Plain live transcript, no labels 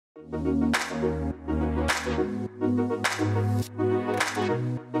Premiumbeat.com.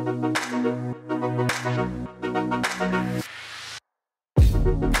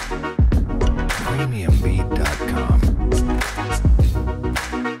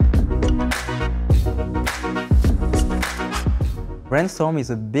 Brandstorm is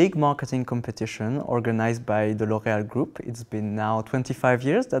a big marketing competition organized by the L'Oreal Group. It's been now 25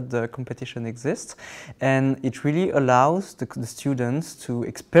 years that the competition exists, and it really allows the students to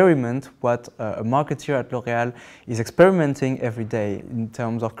experiment what a marketer at L'Oreal is experimenting every day in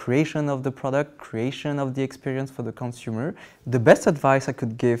terms of creation of the product, creation of the experience for the consumer. The best advice I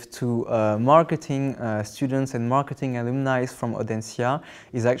could give to marketing students and marketing alumni from Audencia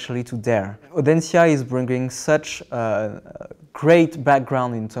is actually to dare. Audencia is bringing such great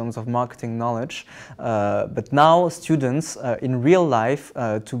background in terms of marketing knowledge, but now students in real life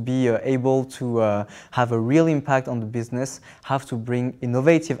to be able to have a real impact on the business have to bring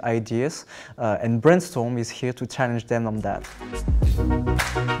innovative ideas, and Brandstorm is here to challenge them on that.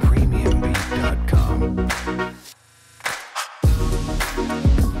 Premiumbeat.com.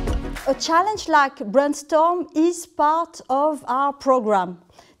 A challenge like Brandstorm is part of our program.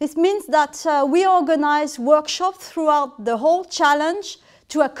 This means that we organize workshops throughout the whole challenge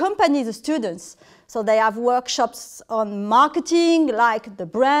to accompany the students. So they have workshops on marketing, like the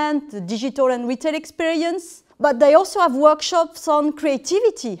brand, the digital and retail experience. But they also have workshops on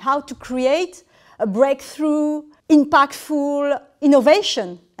creativity, how to create a breakthrough, impactful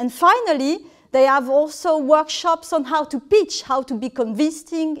innovation. And finally, they have also workshops on how to pitch, how to be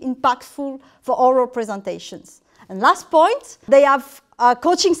convincing, impactful for oral presentations. And last point, they have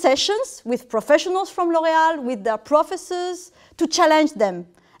coaching sessions with professionals from L'Oreal, with their professors, to challenge them.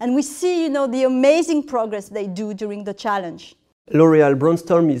 And we see, the amazing progress they do during the challenge. L'Oreal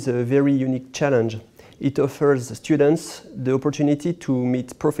Brandstorm is a very unique challenge. It offers students the opportunity to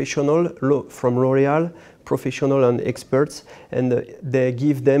meet professionals from L'Oreal, professionals and experts, and they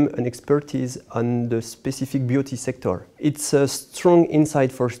give them an expertise on the specific beauty sector. It's a strong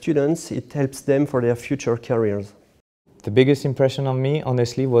insight for students. It helps them for their future careers. The biggest impression on me,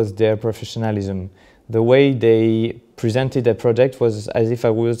 honestly, was their professionalism. The way they presented their project was as if I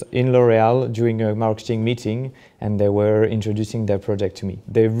was in L'Oreal during a marketing meeting and they were introducing their project to me.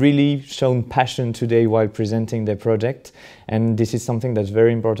 They've really shown passion today while presenting their project, and this is something that's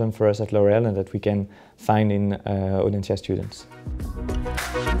very important for us at L'Oreal and that we can find in Audencia students.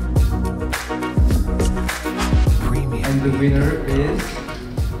 And the winner is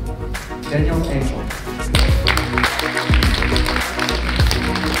Daniel Angel.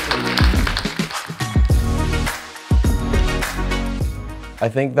 I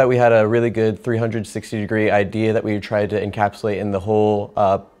think that we had a really good 360-degree idea that we tried to encapsulate in the whole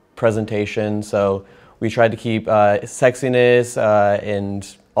presentation. So we tried to keep sexiness and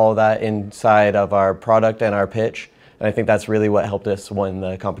all that inside of our product and our pitch. And I think that's really what helped us win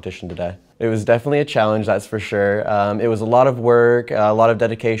the competition today. It was definitely a challenge, that's for sure. It was a lot of work, a lot of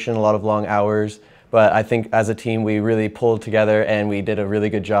dedication, a lot of long hours. But I think as a team we really pulled together and we did a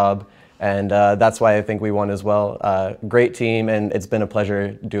really good job. And that's why I think we won as well. Great team, and it's been a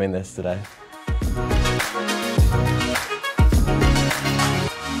pleasure doing this today.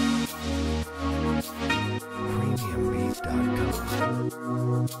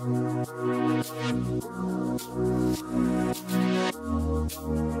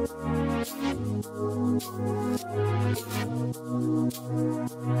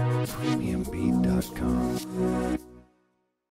 Premiumbeat.com.